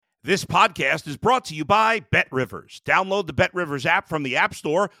This podcast is brought to you by BetRivers. Download the BetRivers app from the App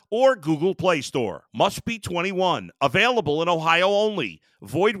Store or Google Play Store. Must be 21. Available in Ohio only.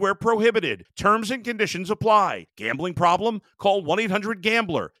 Void where prohibited. Terms and conditions apply. Gambling problem? Call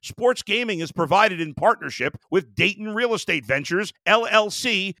 1-800-GAMBLER. Sports gaming is provided in partnership with Dayton Real Estate Ventures,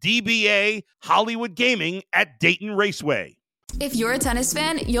 LLC, DBA, Hollywood Gaming at Dayton Raceway. If you're a tennis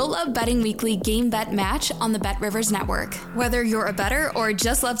fan, you'll love Betting Weekly Game Bet Match on the BetRivers Network. Whether you're a bettor or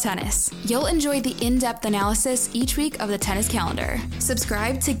just love tennis, you'll enjoy the in-depth analysis each week of the tennis calendar.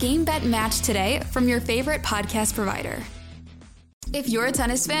 Subscribe to Game Bet Match today from your favorite podcast provider. If you're a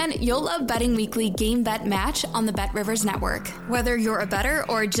tennis fan, you'll love Betting Weekly Game Bet Match on the BetRivers Network. Whether you're a bettor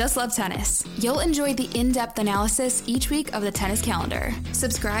or just love tennis, you'll enjoy the in-depth analysis each week of the tennis calendar.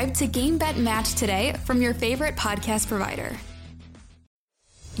 Subscribe to Game Bet Match today from your favorite podcast provider.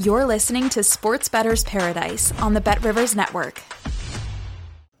 You're listening to Sports Bettor's Paradise on the BetRivers Network.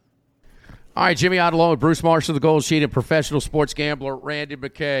 All right, Jimmy Ott along with Bruce Marshall, the Gold Sheet, and professional sports gambler Randy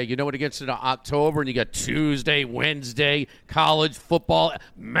McKay. You know when it gets into October and you got Tuesday, Wednesday, college football.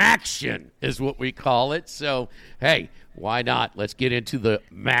 Maction is what we call it. So, hey, why not? Let's get into the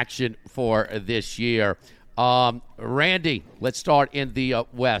Maction for this year. Randy, let's start in the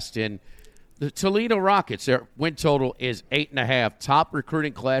West. And the Toledo Rockets, their win total is 8.5. Top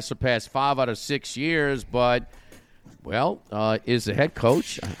recruiting class the past 5 out of 6 years, but, well, is the head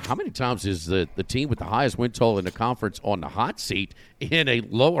coach, how many times is the team with the highest win total in the conference on the hot seat in a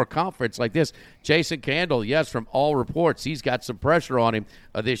lower conference like this? Jason Candle, yes, from all reports, he's got some pressure on him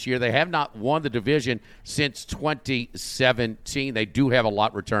this year. They have not won the division since 2017. They do have a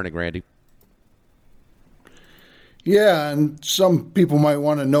lot returning, Randy. Yeah, and some people might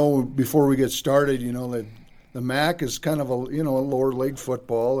want to know before we get started, that the MAC is kind of a lower league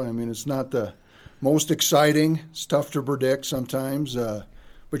football. I mean, it's not the most exciting. It's tough to predict sometimes,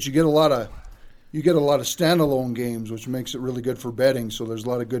 but you get a lot of standalone games, which makes it really good for betting. So there's a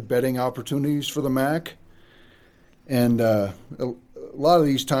lot of good betting opportunities for the MAC, and a lot of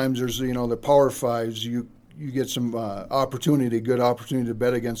these times there's the Power Fives. You get some good opportunity to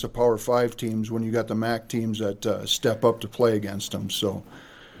bet against the Power 5 teams when you got the MAC teams that step up to play against them. So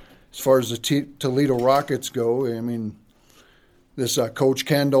as far as the Toledo Rockets go, I mean, this Coach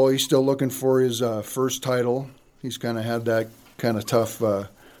Kendall, he's still looking for his first title. He's kind of had that kind of tough,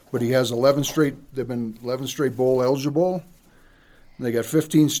 but he has 11 straight. They've been 11 straight bowl eligible. They got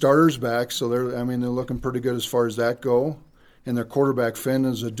 15 starters back, so they're looking pretty good as far as that go. And their quarterback Finn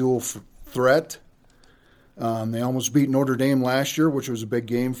is a dual threat. They almost beat Notre Dame last year, which was a big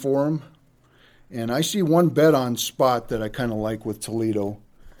game for them. And I see one bet on spot that I kind of like with Toledo.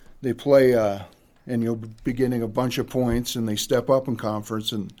 They play, and you'll be getting a bunch of points, and they step up in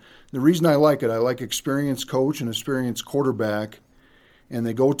conference. And the reason I like it, I like experienced coach and experienced quarterback. And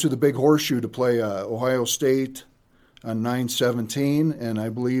they go to the Big Horseshoe to play Ohio State on 9/17, and I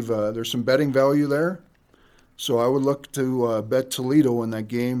believe there's some betting value there. So I would look to bet Toledo in that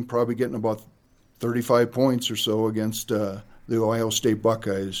game, probably getting about 35 points or so against the Ohio State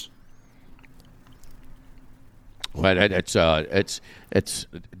Buckeyes. Well, it's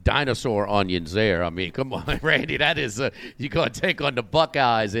dinosaur onions there. I mean, come on, Randy. That is you got to take on the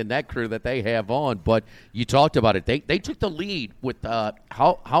Buckeyes and that crew that they have on. But you talked about it. They took the lead with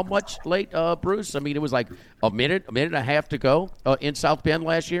how much late, Bruce? I mean, it was like a minute and a half to go in South Bend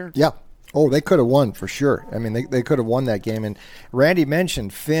last year. Yeah. Oh, they could have won for sure. I mean, they could have won that game. And Randy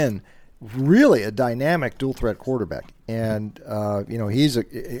mentioned Finn. Really a dynamic dual-threat quarterback, and he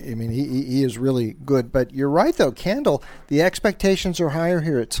is really good. But you're right, though, Kendall. The expectations are higher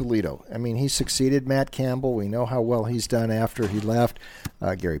here at Toledo. I mean, he succeeded Matt Campbell. We know how well he's done after he left.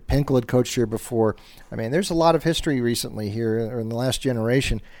 Gary Pinkel had coached here before. I mean, there's a lot of history recently here in the last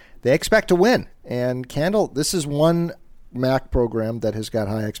generation. They expect to win, and Kendall, this is one MAC program that has got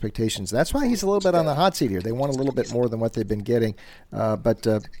high expectations. That's why he's a little bit on the hot seat here. They want a little bit more than what they've been getting, but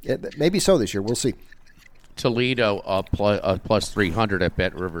maybe so this year. We'll see. Toledo plus 300 at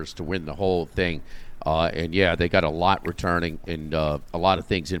BetRivers to win the whole thing. And, yeah, they got a lot returning and a lot of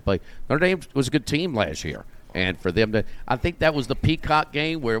things in play. Notre Dame was a good team last year. And for them to – I think that was the Peacock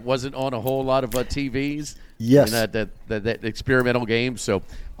game where it wasn't on a whole lot of TVs. Yes. That experimental game. So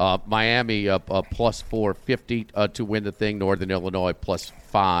Miami plus 450 to win the thing. Northern Illinois plus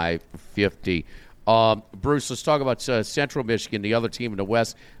 550. Bruce, let's talk about Central Michigan, the other team in the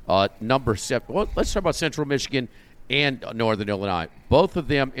West, number 7. Well, let's talk about Central Michigan and Northern Illinois. Both of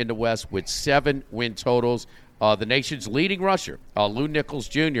them in the West with 7 win totals. The nation's leading rusher, Lou Nichols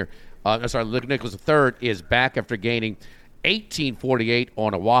Jr., Lou Nichols III, is back after gaining 1848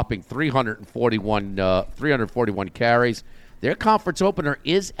 on a whopping 341 carries. Their conference opener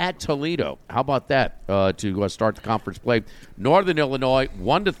is at Toledo. How about that to start the conference play? Northern Illinois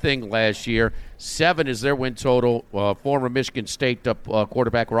won the thing last year. 7 is their win total. Former Michigan State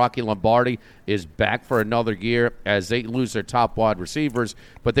quarterback Rocky Lombardi is back for another year as they lose their top wide receivers,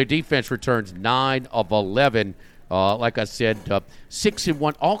 but their defense returns 9 of 11. Like I said,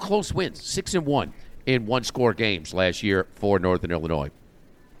 6-1, all close wins, 6-1 in one-score games last year for Northern Illinois.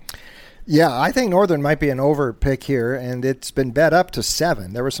 Yeah, I think Northern might be an over pick here, and it's been bet up to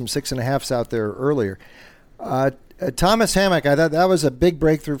 7. There were some 6.5s out there earlier. Thomas Hammock, I thought that was a big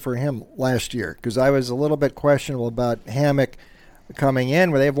breakthrough for him last year because I was a little bit questionable about Hammock coming in,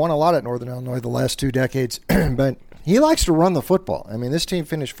 where they've won a lot at Northern Illinois the last 2 decades, but he likes to run the football. I mean, this team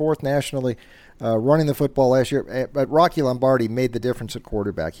finished 4th nationally running the football last year, but Rocky Lombardi made the difference at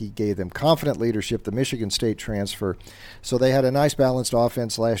quarterback. He gave them confident leadership, the Michigan State transfer. So they had a nice balanced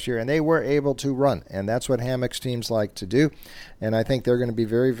offense last year, and they were able to run, and that's what Hammock's teams like to do. And I think they're going to be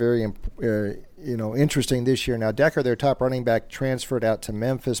very, very interesting this year. Now, Decker, their top running back, transferred out to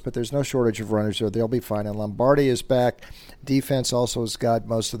Memphis, but there's no shortage of runners there. They'll be fine. And Lombardi is back. Defense also has got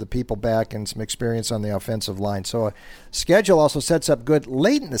most of the people back and some experience on the offensive line. So schedule also sets up good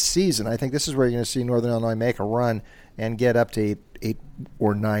late in the season. I think this is where you're going to see Northern Illinois make a run and get up to 8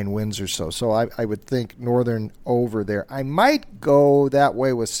 or 9 wins or so. So I would think Northern over there. I might go that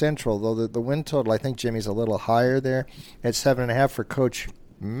way with Central, though the win total, I think Jimmy's a little higher there at 7.5 for Coach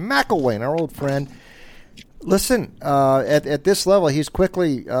McElwain, our old friend. Listen, at this level, he's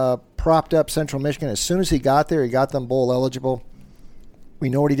quickly propped up Central Michigan. As soon as he got there, he got them bowl eligible. We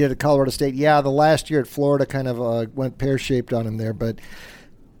know what he did at Colorado State. Yeah, the last year at Florida kind of went pear-shaped on him there, but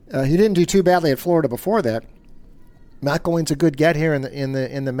he didn't do too badly at Florida before that. McElwain's a good get here in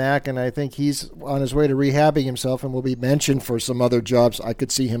the MAC, and I think he's on his way to rehabbing himself and will be mentioned for some other jobs. I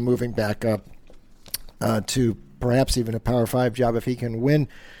could see him moving back up to perhaps even a Power 5 job if he can win.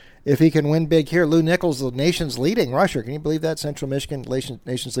 If he can win big here. Lou Nichols, the nation's leading rusher. Can you believe that? Central Michigan,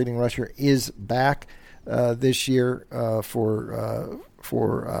 nation's leading rusher, is back this year for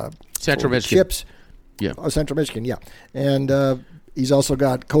Central Michigan. Chips. Yeah. Oh, Central Michigan, yeah. And he's also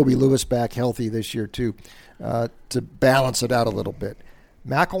got Kobe Lewis back healthy this year, too, to balance it out a little bit.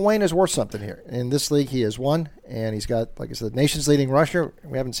 McElwain is worth something here. In this league, he has won, and he's got, like I said, nation's leading rusher.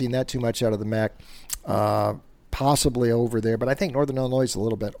 We haven't seen that too much out of the MAC. Possibly over there, but I think Northern Illinois is a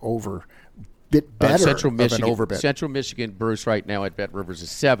little bit bit better Central Michigan, of an over bet. Central Michigan, Bruce, right now at Bet Rivers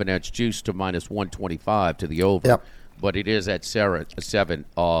is 7. That's juiced to minus 125 to the over. Yep. But it is at 7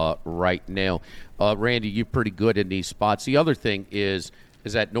 right now. Randy, you're pretty good in these spots. The other thing is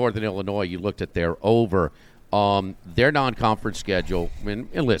that Northern Illinois, you looked at their over. Their non-conference schedule. And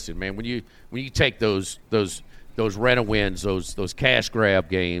listen, man, when you take those rental wins, those cash grab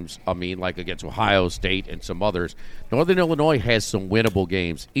games, I mean, like against Ohio State and some others, Northern Illinois has some winnable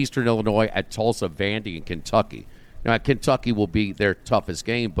games. Eastern Illinois at Tulsa, Vandy, and Kentucky. Now, Kentucky will be their toughest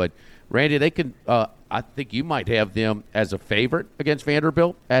game, but Randy, they can. I think you might have them as a favorite against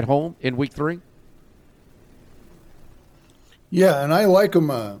Vanderbilt at home in Week 3. Yeah, and I like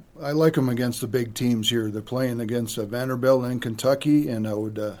them. I like them against the big teams here. They're playing against Vanderbilt and Kentucky, and I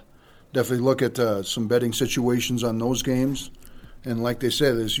would definitely look at some betting situations on those games. And like they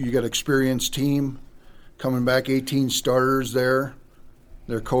said, you got experienced team coming back, 18 starters there.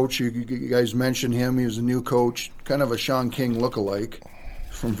 Their coach, you guys mentioned him. He was a new coach, kind of a Sean King lookalike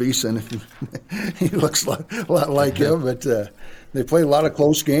from Beeson. He looks a lot like him, but they play a lot of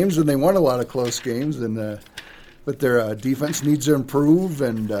close games, and they won a lot of close games. And but their defense needs to improve,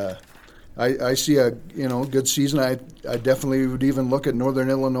 and I see a good season. I definitely would even look at Northern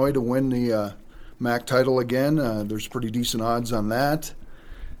Illinois to win the MAC title again. There's pretty decent odds on that.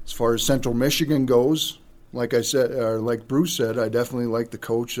 As far as Central Michigan goes, like I said, or like Bruce said, I definitely like the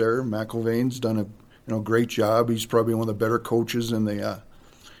coach there. McElvain's done a great job. He's probably one of the better coaches in the.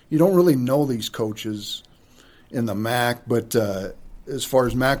 You don't really know these coaches in the MAC, but as far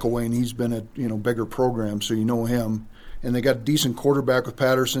as McElwain, he's been at bigger programs, so you know him. And they got a decent quarterback with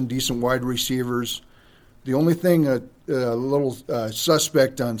Patterson, decent wide receivers. The only thing a little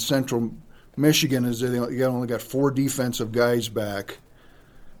suspect on Central Michigan is they only got 4 defensive guys back,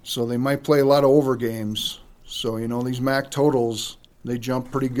 so they might play a lot of over games. So these MAC totals, they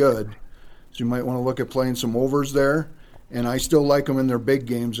jump pretty good. So you might want to look at playing some overs there. And I still like them in their big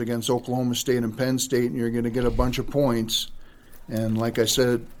games against Oklahoma State and Penn State, and you're going to get a bunch of points. And like I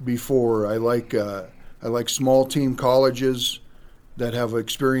said before, I like small team colleges that have an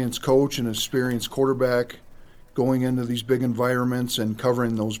experienced coach and experienced quarterback going into these big environments and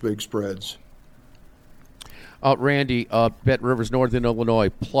covering those big spreads. Randy, Bet Rivers, Northern Illinois,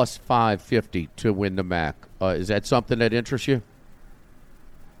 plus 550 to win the MAC. Is that something that interests you?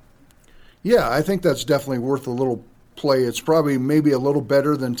 Yeah, I think that's definitely worth a little play. It's probably maybe a little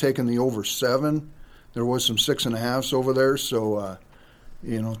better than taking the over 7. There was some 6.5s over there, so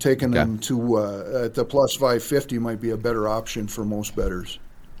taking them to at the plus 550 might be a better option for most bettors.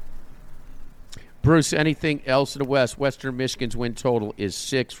 Bruce, anything else in the West? Western Michigan's win total is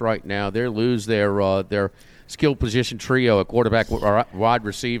 6 right now. They lose their skill position trio, a quarterback, wide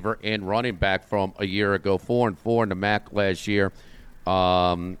receiver, and running back from a year ago. 4-4 in the MAC last year.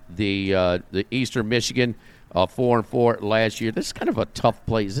 The Eastern Michigan 4-4 last year. This is kind of a tough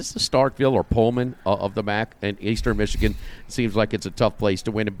place. Is this the Starkville or Pullman of the MAC? And Eastern Michigan seems like it's a tough place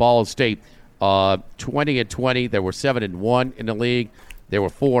to win. In Ball State, 20-20. They were 7-1 in the league. They were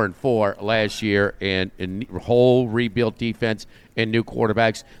 4-4 last year, and whole rebuilt defense and new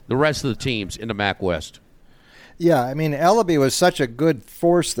quarterbacks. The rest of the teams in the MAC West. Yeah, I mean, Ellaby was such a good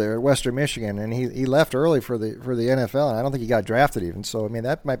force there at Western Michigan, and he left early for the NFL, and I don't think he got drafted even. So, I mean,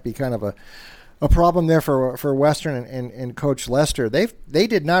 that might be kind of a problem there for Western and Coach Lester. They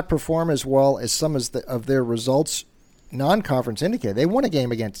did not perform as well as some of their results non-conference indicated. They won a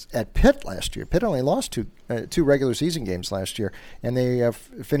game at Pitt last year. Pitt only lost two regular season games last year, and they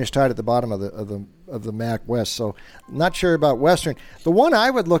finished tied at the bottom of the MAC West. So, not sure about Western. The one I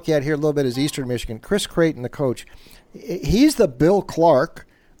would look at here a little bit is Eastern Michigan. Chris Creighton, the coach, he's the Bill Clark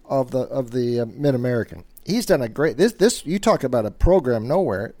of the Mid-American. He's done a great. This you talk about a program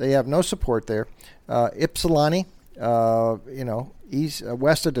nowhere. They have no support there. Ypsilanti, he's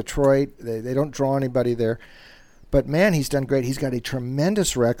west of Detroit. They don't draw anybody there. But, man, he's done great. He's got a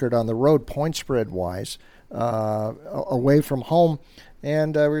tremendous record on the road, point spread-wise, away from home.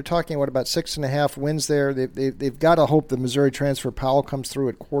 And we were talking, about 6.5 wins there. They've got to hope the Missouri transfer Powell comes through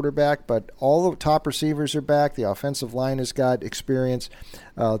at quarterback, but all the top receivers are back. The offensive line has got experience.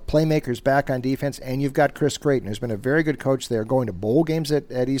 Playmakers back on defense. And you've got Chris Creighton, who's been a very good coach there, going to bowl games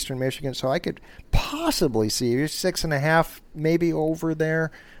at Eastern Michigan. So I could possibly see 6.5 maybe over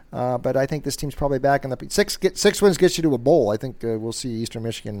there. But I think this team's probably back in the 6 wins gets you to a bowl. I think we'll see Eastern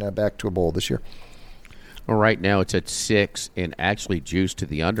Michigan back to a bowl this year. Well, right now it's at 6 and actually juiced to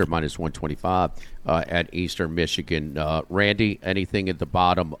the under -125 at Eastern Michigan. Randy, anything at the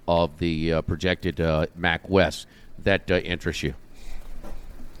bottom of the projected MAC West that interests you?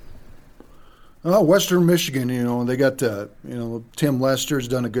 Western Michigan, they got Tim Lester's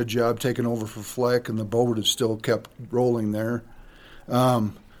done a good job taking over for Fleck, and the boat has still kept rolling there.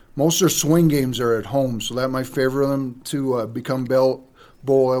 Most of their swing games are at home, so that might favor them to become bowl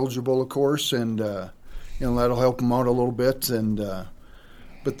eligible, of course, and that'll help them out a little bit. And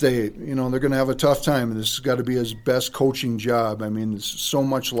but they're going to have a tough time, and this has got to be his best coaching job. I mean, there's so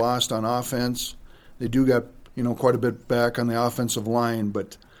much lost on offense. They do got quite a bit back on the offensive line,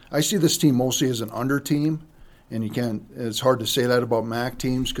 but I see this team mostly as an under team, and it's hard to say that about MAC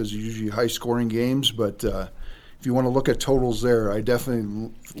teams because they're usually high scoring games, but. If you want to look at totals there, I definitely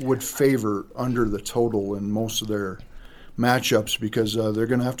would favor under the total in most of their matchups because they're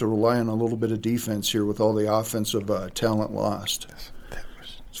going to have to rely on a little bit of defense here with all the offensive talent lost.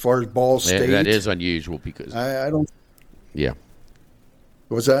 As far as Ball State, that is unusual because I don't. Yeah.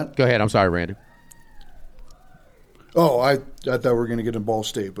 What's that? Go ahead. I'm sorry, Randy. Oh, I thought we were going to get in Ball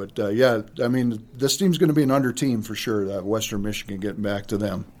State, but yeah, I mean this team's going to be an under team for sure. That Western Michigan getting back to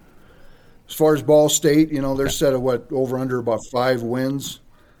them. As far as Ball State, they're set at over under about 5 wins.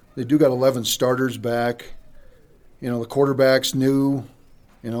 They do got 11 starters back. The quarterback's new.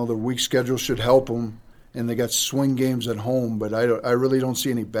 The week schedule should help them, and they got swing games at home. But I really don't see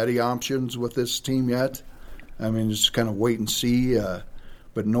any betting options with this team yet. I mean, just kind of wait and see.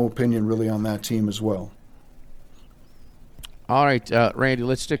 But no opinion really on that team as well. All right, Randy,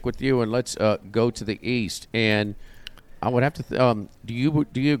 let's stick with you and let's go to the East. And I would have to. Do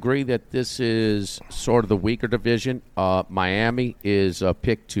you agree that this is sort of the weaker division? Miami is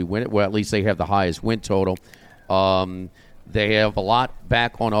picked to win it. Well, at least they have the highest win total. They have a lot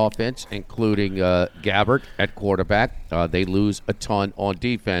back on offense, including Gabbert at quarterback. They lose a ton on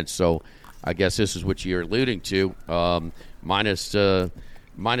defense. So I guess this is what you're alluding to. Minus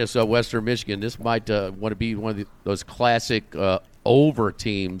Western Michigan, this might want to be one of those classic over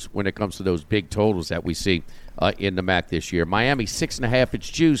teams when it comes to those big totals that we see in the MAC this year. Miami 6.5. It's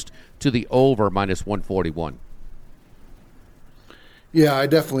juiced to the over -141. Yeah, I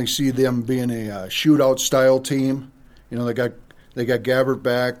definitely see them being a shootout style team. They got Gabbert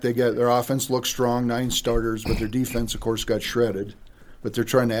back. Their offense looks strong, 9 starters, but their defense, of course, got shredded. But they're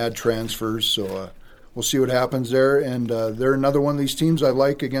trying to add transfers, so we'll see what happens there. And they're another one of these teams I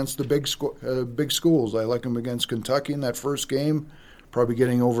like against the big schools. I like them against Kentucky in that first game, probably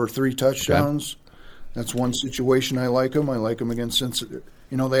getting over 3 touchdowns. Okay. That's one situation I like them. I like them against Cincinnati.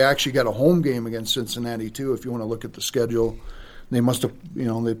 They actually got a home game against Cincinnati too. If you want to look at the schedule, they must have,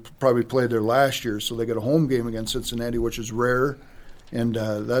 they probably played there last year, so they got a home game against Cincinnati, which is rare. And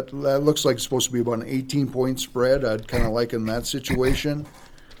that looks like it's supposed to be about an 18-point spread. I'd kind of like in that situation.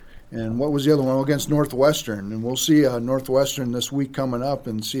 And what was the other one? Against Northwestern. And we'll see Northwestern this week coming up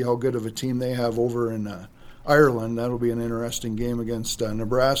and see how good of a team they have over in Ireland. That'll be an interesting game against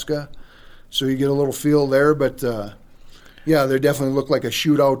Nebraska. So you get a little feel there. But, they definitely look like a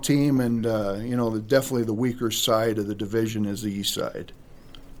shootout team. And, definitely the weaker side of the division is the east side.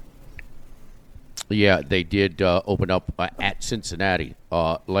 Yeah, they did open up at Cincinnati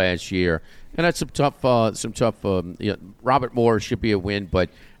last year, and that's some tough. Robert Morris should be a win, but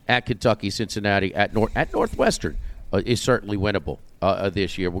at Kentucky, Cincinnati, at Northwestern is certainly winnable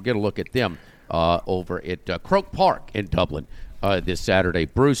this year. We'll get a look at them over at Croke Park in Dublin this Saturday.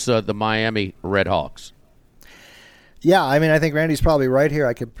 Bruce, the Miami Redhawks. Yeah, I think Randy's probably right here.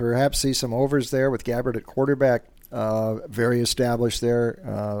 I could perhaps see some overs there with Gabbard at quarterback. Very established there.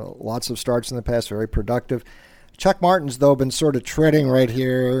 Lots of starts in the past, very productive. Chuck Martin's, though, been sort of treading right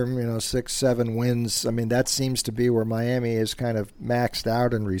here, 6-7 wins. That seems to be where Miami is kind of maxed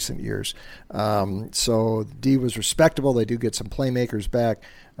out in recent years. So D was respectable. They do get some playmakers back,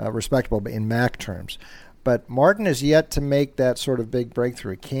 respectable in MAC terms. But Martin is yet to make that sort of big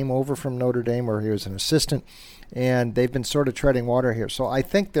breakthrough. He came over from Notre Dame where he was an assistant, and they've been sort of treading water here. So I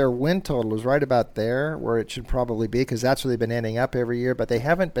think their win total is right about there where it should probably be, because that's where they've been ending up every year, but they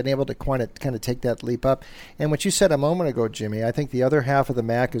haven't been able to kind of take that leap up. And what you said a moment ago, Jimmy, I think the other half of the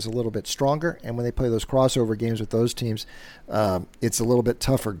MAC is a little bit stronger, and when they play those crossover games with those teams, it's a little bit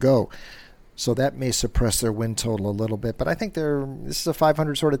tougher go. So that may suppress their win total a little bit. But I think this is a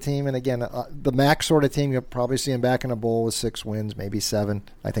 500 sort of team. And again, the MAC sort of team, you'll probably see them back in a bowl with 6 wins, maybe 7.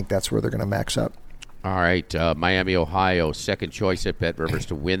 I think that's where they're going to max up. All right, Miami, Ohio, second choice at Bet Rivers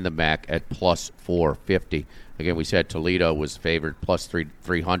to win the MAC at plus 450. Again, we said Toledo was favored plus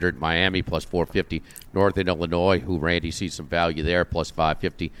 300, Miami plus 450, Northern Illinois, who Randy sees some value there, plus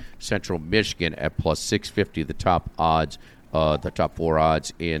 550, Central Michigan at plus 650, the top odds. The top 4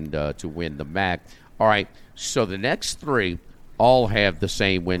 odds to win the MAC. All right, so the next 3 all have the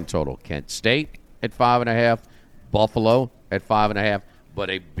same win total. Kent State at 5.5, Buffalo at 5.5, but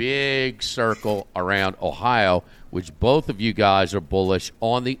a big circle around Ohio, which both of you guys are bullish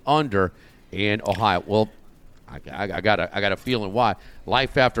on the under in Ohio. Well, I got a feeling why.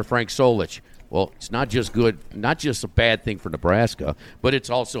 Life after Frank Solich. Well, it's not just a bad thing for Nebraska, but it's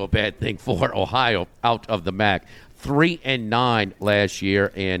also a bad thing for Ohio out of the MAC. 3-9 last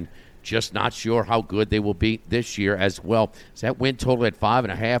year, and just not sure how good they will be this year as well. Is that win total at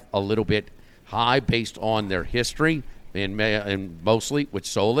 5.5 a little bit high based on their history and mostly with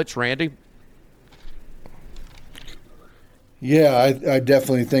Solich, Randy? Yeah, I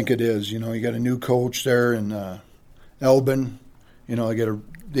definitely think it is. You got a new coach there in Elbin.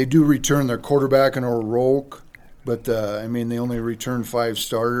 They do return their quarterback in O'Rourke, but they only return 5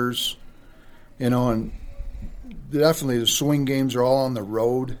 starters. And definitely the swing games are all on the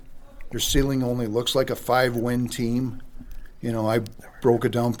road. Their ceiling only looks like a 5-win team. I broke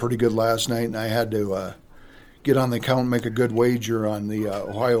it down pretty good last night, and I had to get on the account and make a good wager on the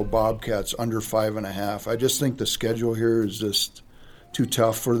Ohio Bobcats under 5.5. I just think the schedule here is just too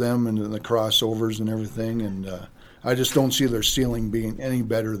tough for them, and the crossovers and everything, and I just don't see their ceiling being any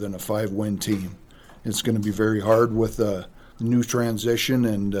better than a 5-win team. It's going to be very hard with the new transition,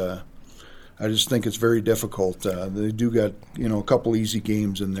 and I just think it's very difficult. They do got a couple easy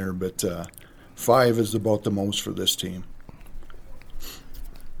games in there, but 5 is about the most for this team.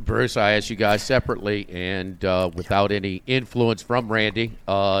 Bruce, I asked you guys separately, and without any influence from Randy,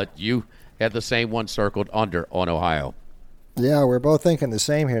 you had the same one circled under on Ohio. Yeah, we're both thinking the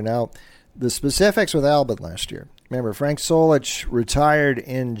same here. Now, the specifics with Albin last year. Remember, Frank Solich retired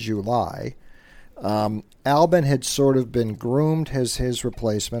in July. Albin had sort of been groomed as his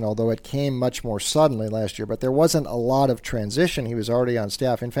replacement, although it came much more suddenly last year. But there wasn't a lot of transition. He was already on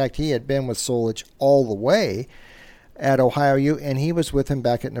staff. In fact, he had been with Solich all the way at Ohio U, and he was with him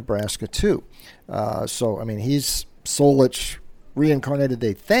back at Nebraska too. He's Solich reincarnated,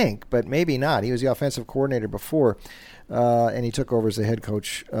 they think, but maybe not. He was the offensive coordinator before, and he took over as the head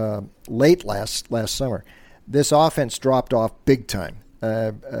coach late last summer. This offense dropped off big time.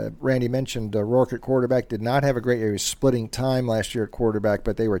 Randy mentioned Rourke at quarterback did not have a great year. He was splitting time last year at quarterback,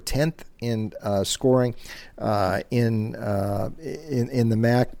 but they were 10th in scoring in the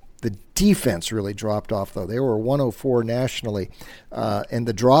MAC. The defense really dropped off, though. They were 104 nationally, and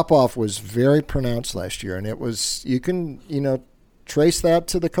the drop-off was very pronounced last year. And it was, you can, trace that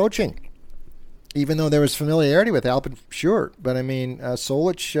to the coaching, even though there was familiarity with Albin, sure. But, I mean,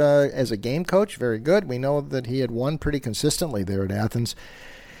 Solich, as a game coach, very good. We know that he had won pretty consistently there at Athens.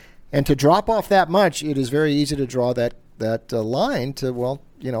 And to drop off that much, it is very easy to draw that line to,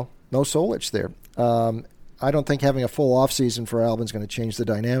 no Solich there. I don't think having a full offseason for Albin is going to change the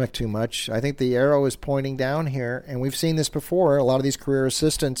dynamic too much. I think the arrow is pointing down here, and we've seen this before. A lot of these career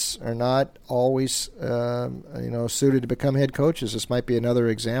assistants are not always, suited to become head coaches. This might be another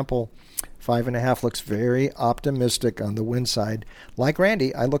example. 5.5 looks very optimistic on the win side. Like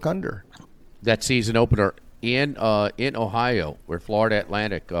Randy, I look under. That season opener in Ohio, where Florida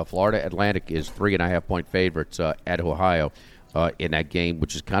Atlantic is 3.5-point favorites at Ohio in that game,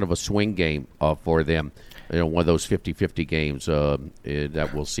 which is kind of a swing game for them. One of those 50-50 games that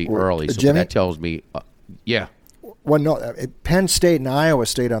we'll see early. So Jimmy? That tells me, yeah. Well, no, Penn State and Iowa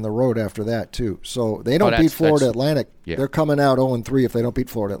State on the road after that, too. So they don't beat Florida Atlantic. Yeah. They're coming out 0-3 if they don't beat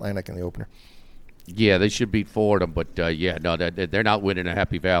Florida Atlantic in the opener. Yeah, they should beat Florida, but, they're not winning at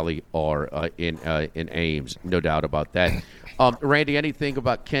Happy Valley or in Ames, no doubt about that. Randy, anything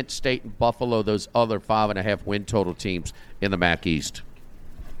about Kent State and Buffalo, those other 5.5 win total teams in the MAC East?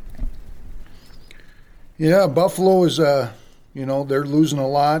 Yeah, Buffalo is, they're losing a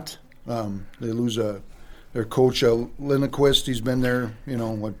lot. They lose their coach, Lindquist. He's been there,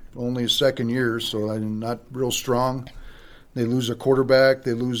 only his second year, so not real strong. They lose a quarterback.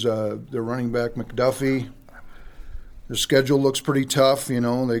 They lose their running back, McDuffie. Their schedule looks pretty tough. They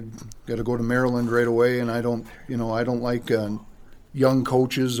got to go to Maryland right away, and I don't like young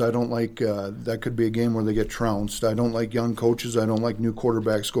coaches. I don't like that could be a game where they get trounced. I don't like young coaches. I don't like new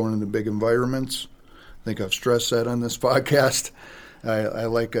quarterbacks going into big environments. I think I've stressed that on this podcast. I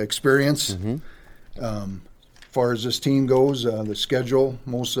like experience. Mm-hmm. As far as this team goes, the schedule,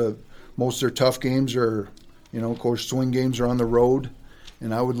 most of their tough games are, of course, swing games are on the road.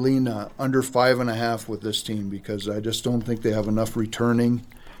 And I would lean under 5.5 with this team because I just don't think they have enough returning,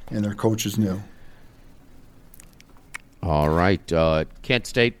 and their coach is new. All right. Kent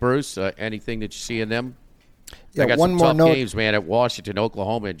State, Bruce, anything that you see in them? Yeah, I got one some more tough note. games, man, at Washington,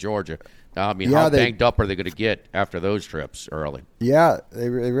 Oklahoma, and Georgia. How Yeah, banged up are they going to get after those trips early? Yeah, they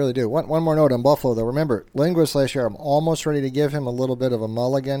really do. One more note on Buffalo, though. Remember, Lindquist last year, I'm almost ready to give him a little bit of a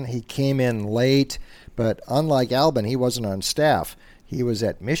mulligan. He came in late, but unlike Albin, he wasn't on staff. He was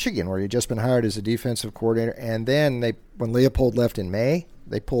at Michigan, where he had just been hired as a defensive coordinator, and then when Leopold left in May,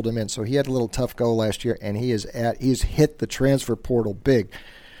 they pulled him in. So he had a little tough go last year, and he's hit the transfer portal big.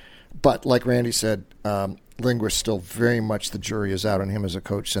 But like Randy said, Lindquist still very much the jury is out on him as a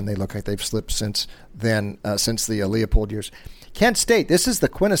coach, and they look like they've slipped since then, since the Leopold years. Kent State, this is the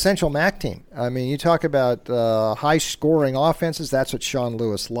quintessential MAC team. I mean, you talk about high-scoring offenses. That's what Sean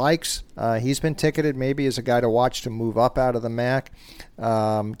Lewis likes. He's been ticketed maybe as a guy to watch to move up out of the MAC.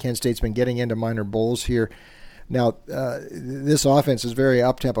 Kent State's been getting into minor bowls here. Now, this offense is very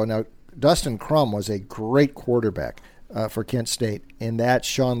up-tempo. Now, Dustin Crum was a great quarterback for Kent State. In that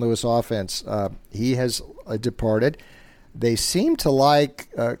Sean Lewis offense, he has departed. They seem to like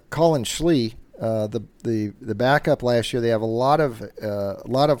Colin Schlee, the backup last year. They have a lot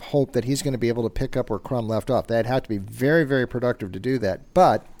of hope that he's going to be able to pick up where Crum left off. They'd have to be very, very productive to do that.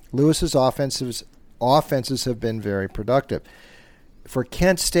 But Lewis's offenses have been very productive. For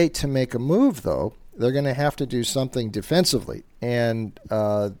Kent State to make a move, though, they're going to have to do something defensively, and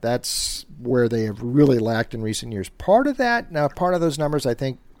that's where they have really lacked in recent years. Part of those numbers, I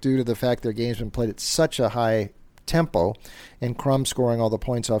think, due to the fact their game's been played at such a high tempo, and Crum scoring all the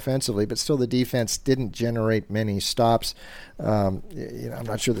points offensively, but still the defense didn't generate many stops. I'm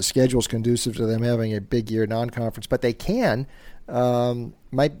not sure the schedule's conducive to them having a big year non-conference, but they can.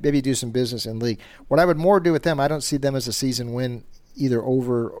 Might maybe do some business in league. What I would more do with them, I don't see them as a season win either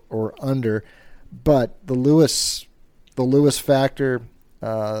over or under, but the Lewis factor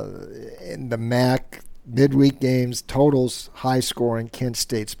in the MAC midweek games, totals, high scoring. Kent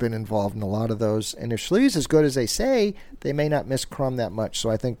State's been involved in a lot of those. And if Schlee's as good as they say, they may not miss Crum that much. So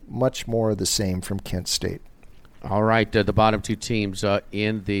I think much more of the same from Kent State. All right, the bottom two teams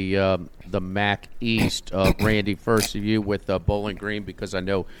in the MAC East. Randy, first of you with Bowling Green, because I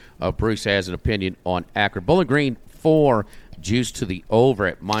know Bruce has an opinion on Akron. Bowling Green 4, juice to the over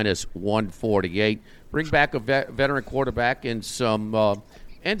at minus 148. Bring back a veteran quarterback and some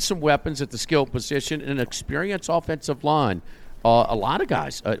weapons at the skill position and an experienced offensive line. A lot of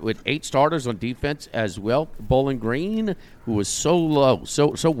guys with 8 starters on defense as well. Bowling Green, who was so low,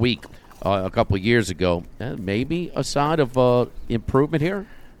 so weak a couple of years ago, maybe a sign of improvement here?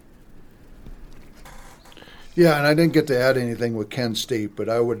 Yeah, and I didn't get to add anything with Kent State, but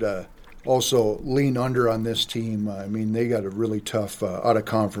I would also lean under on this team. I mean, they got a really tough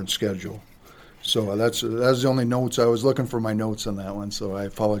out-of-conference schedule. So that's the only notes. I was looking for my notes on that one, so I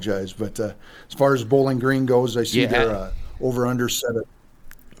apologize. But as far as Bowling Green goes, I see their over-under set at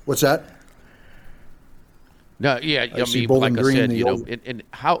 – what's that? No, yeah, I mean, like I said, and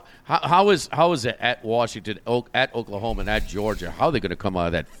how is it at Washington, at Oklahoma, and at Georgia? How are they going to come out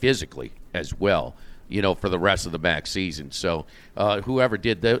of that physically as well, for the rest of the back season? So whoever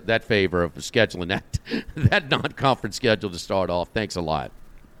did that favor of scheduling that non-conference schedule to start off, thanks a lot.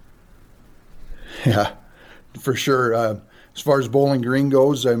 Yeah, for sure. As far as Bowling Green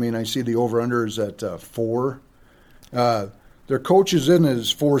goes, I mean, I see the over-under is at 4. Their coach is in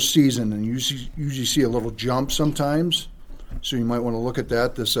his 4th season, and you usually see a little jump sometimes. So you might want to look at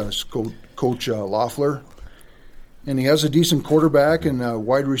that, this Coach Loeffler. And he has a decent quarterback and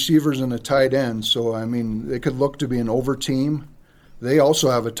wide receivers and a tight end. So, I mean, they could look to be an over team. They also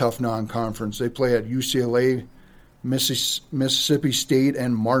have a tough non-conference. They play at UCLA, Mississippi State,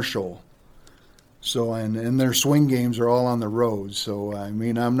 and Marshall. So, and their swing games are all on the road. So, I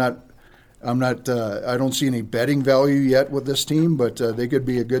mean, I don't see any betting value yet with this team, but they could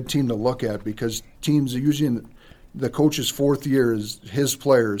be a good team to look at because teams are usually in the coach's 4th year is his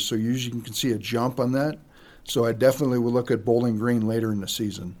players, so usually you can see a jump on that. So I definitely would look at Bowling Green later in the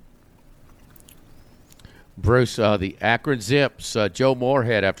season. Bruce, the Akron Zips, Joe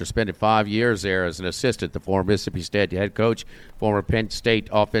Moorhead, after spending 5 years there as an assistant, the former Mississippi State head coach, former Penn State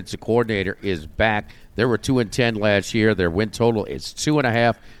offensive coordinator, is back. They were 2-10 last year. Their win total is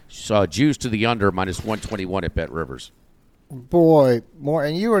 2.5. Juice to the under, -121 at Bet Rivers. Boy,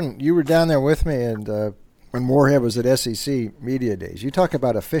 and you were down there with me, and when Moorhead was at SEC Media Days. You talk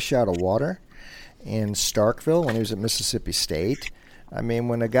about a fish out of water in Starkville when he was at Mississippi State. I mean,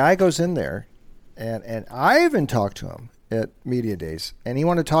 when a guy goes in there, and I even talked to him at Media Days, and he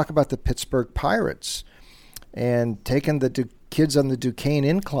wanted to talk about the Pittsburgh Pirates and taking the kids on the Duquesne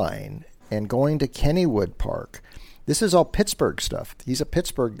Incline and going to Kennywood Park. This is all Pittsburgh stuff. He's a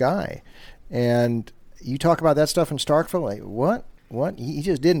Pittsburgh guy. And you talk about that stuff in Starkville, like, what? He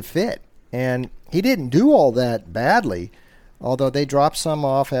just didn't fit. And he didn't do all that badly, although they dropped some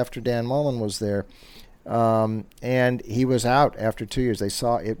off after Dan Mullen was there. And he was out after 2 years. They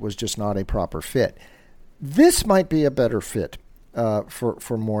saw it was just not a proper fit. This might be a better fit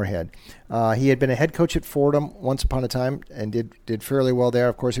for Moorhead. He had been a head coach at Fordham once upon a time and did fairly well there.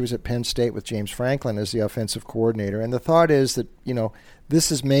 Of course, he was at Penn State with James Franklin as the offensive coordinator. And the thought is that,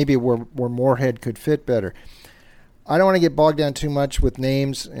 this is maybe where Moorhead could fit better. I don't want to get bogged down too much with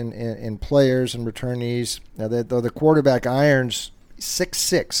names and players and returnees. Now, though the quarterback Irons,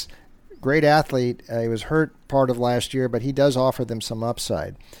 6'6", great athlete. He was hurt part of last year, but he does offer them some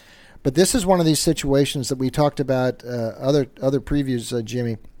upside. But this is one of these situations that we talked about other previews,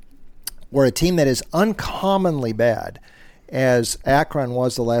 Jimmy, where a team that is uncommonly bad, as Akron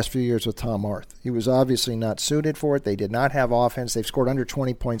was the last few years with Tom Arth. He was obviously not suited for it. They did not have offense. They've scored under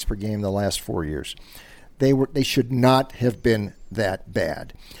 20 points per game the last 4 years. They should not have been that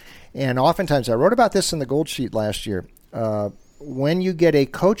bad. And oftentimes, I wrote about this in the Gold Sheet last year, when you get a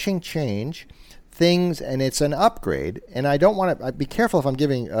coaching change, and it's an upgrade, and I don't want to be careful if I'm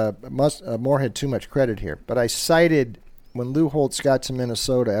giving Moorhead too much credit here, but I cited when Lou Holtz got to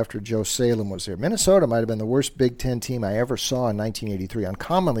Minnesota after Joe Salem was there. Minnesota might have been the worst Big Ten team I ever saw in 1983,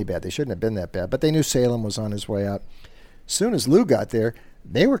 uncommonly bad. They shouldn't have been that bad, but they knew Salem was on his way out. As soon as Lou got there,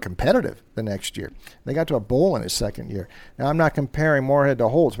 they were competitive the next year. They got to a bowl in his second year. Now, I'm not comparing Moorhead to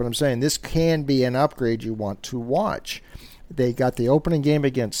Holtz, but I'm saying this can be an upgrade you want to watch. They got the opening game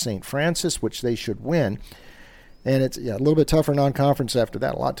against St. Francis, which they should win. And it's a little bit tougher non-conference after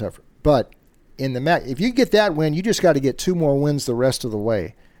that, a lot tougher. But in the MAC, if you get that win, you just got to get 2 more wins the rest of the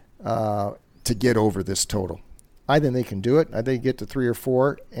way to get over this total. I think they can do it. I think they get to 3 or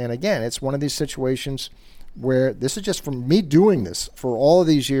 4. And again, it's one of these situations where this is just from me doing this for all of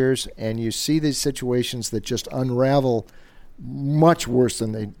these years, and you see these situations that just unravel much worse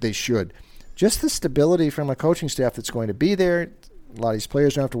than they should. Just the stability from a coaching staff that's going to be there. A lot of these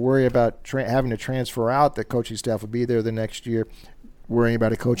players don't have to worry about having to transfer out. The coaching staff will be there the next year. Worrying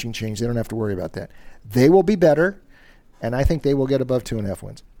about a coaching change, they don't have to worry about that. They will be better, and I think they will get above 2.5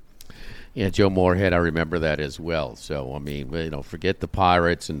 wins. Yeah, Joe Moorhead, I remember that as well. So, I mean, forget the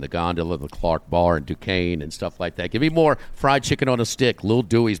Pirates and the gondola, the Clark Bar and Duquesne and stuff like that. Give me more fried chicken on a stick, Lil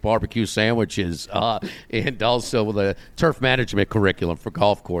Dewey's barbecue sandwiches, and also the turf management curriculum for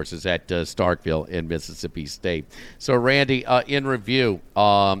golf courses at Starkville in Mississippi State. So, Randy, in review,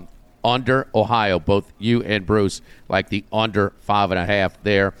 under Ohio, both you and Bruce like the under 5.5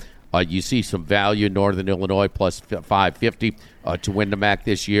 there. You see some value in Northern Illinois plus 550 to win the MAC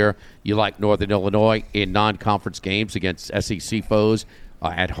this year. You like Northern Illinois in non-conference games against SEC foes,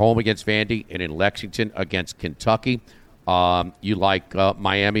 at home against Vandy, and in Lexington against Kentucky. You like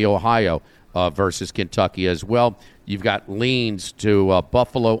Miami, Ohio versus Kentucky as well. You've got leans to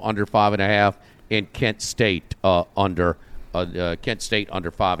Buffalo under 5.5 and Kent State under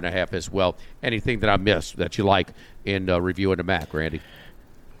 5.5 as well. Anything that I missed that you like in reviewing the MAC, Randy?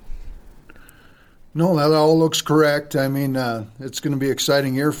 No, that all looks correct. I mean, it's going to be an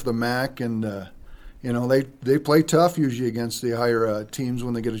exciting year for the MAC, and they play tough usually against the higher teams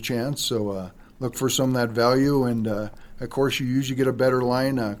when they get a chance. So look for some of that value, and of course, you usually get a better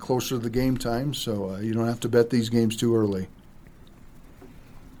line closer to the game time, so you don't have to bet these games too early.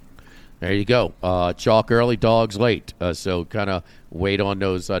 There you go. Chalk early, dogs late. So kind of wait on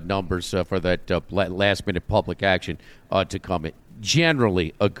those numbers for that last-minute public action to come in.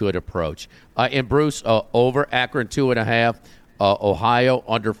 Generally a good approach. And Bruce, over Akron 2.5, Ohio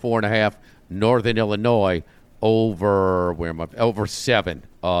under 4.5, Northern Illinois over 7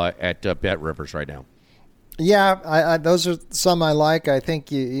 at Bet Rivers right now. Yeah, those are some I like. I think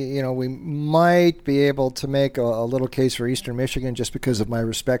we might be able to make a little case for Eastern Michigan just because of my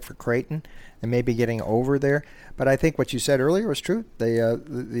respect for Creighton and maybe getting over there. But I think what you said earlier was true.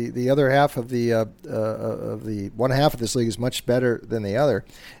 The other half of the one half of this league is much better than the other.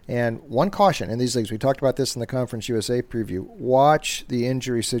 And one caution in these leagues, we talked about this in the Conference USA preview. Watch the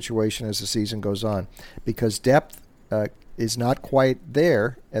injury situation as the season goes on, because depth is not quite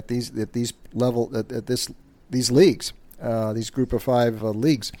there at these leagues, these group of 5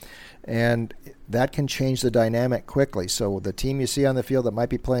 leagues, and that can change the dynamic quickly. So the team you see on the field that might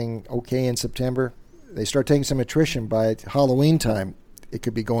be playing okay in September, they start taking some attrition by Halloween time, it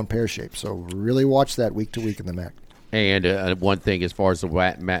could be going pear-shaped. So really watch that week to week in the MAC. And one thing as far as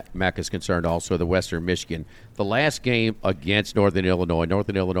the MAC is concerned, also the Western Michigan. The last game against Northern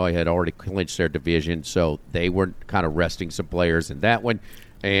Illinois had already clinched their division, so they were kind of resting some players in that one.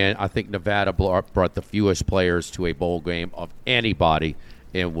 And I think Nevada brought the fewest players to a bowl game of anybody,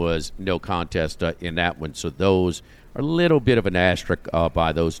 and was no contest in that one. So those are a little bit of an asterisk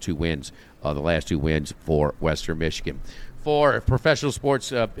by those 2 wins, the last 2 wins for Western Michigan. For professional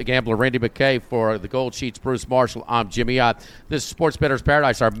sports gambler Randy McKay, for the Gold Sheets, Bruce Marshall, I'm Jimmy Ott. This is Sports Bettor's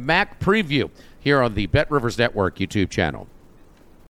Paradise, our MAC preview here on the Bet Rivers Network YouTube channel.